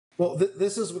Well,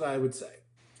 this is what I would say.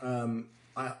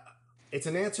 I, it's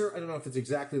an answer. I don't know if it's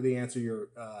exactly the answer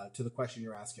to the question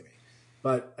you're asking me,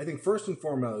 but I think first and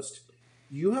foremost,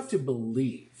 you have to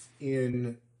believe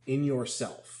in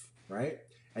yourself, right?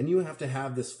 And you have to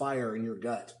have this fire in your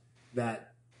gut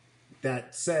that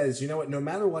says, you know what, no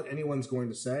matter what anyone's going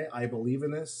to say, I believe in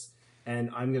this,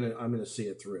 and I'm gonna see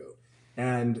it through.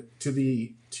 And to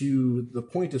the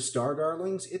point of Star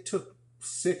Darlings, it took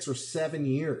 6 or 7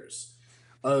 years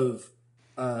of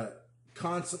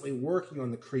constantly working on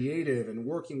the creative and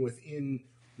working within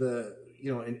the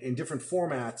in different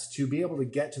formats to be able to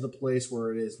get to the place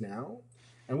where it is now.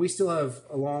 And we still have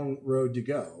a long road to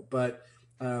go. But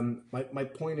my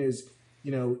point is,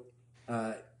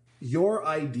 your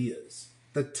ideas,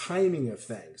 the timing of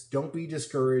things, don't be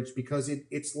discouraged, because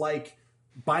it's like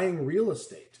buying real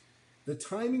estate. The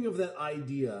timing of that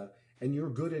idea and your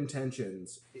good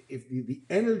intentions, if the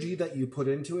energy that you put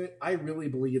into it, I really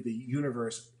believe the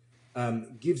universe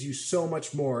gives you so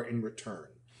much more in return.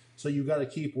 So you've got to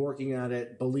keep working at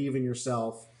it, believe in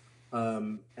yourself,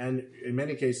 and in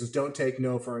many cases, don't take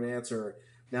no for an answer.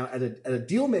 Now, at a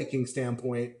deal making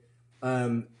standpoint,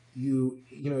 if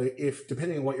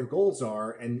depending on what your goals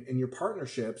are and your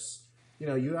partnerships,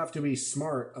 you have to be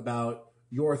smart about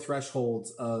your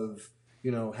thresholds of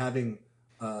having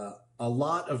a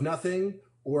lot of nothing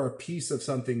or a piece of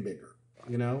something bigger.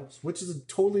 Which is a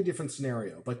totally different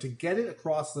scenario. But to get it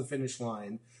across the finish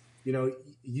line,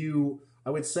 I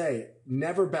would say,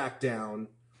 never back down,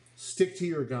 stick to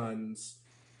your guns,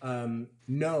 know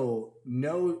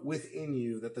within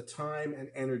you that the time and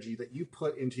energy that you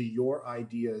put into your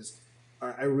ideas,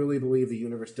 I really believe the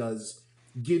universe does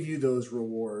give you those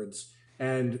rewards,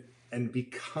 and be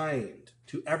kind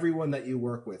to everyone that you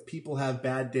work with. People have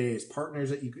bad days,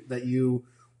 partners that you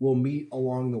will meet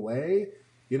along the way,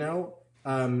 don't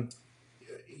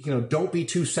be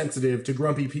too sensitive to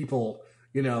grumpy people,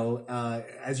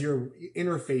 as you're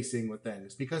interfacing with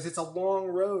things, because it's a long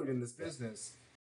road in this business.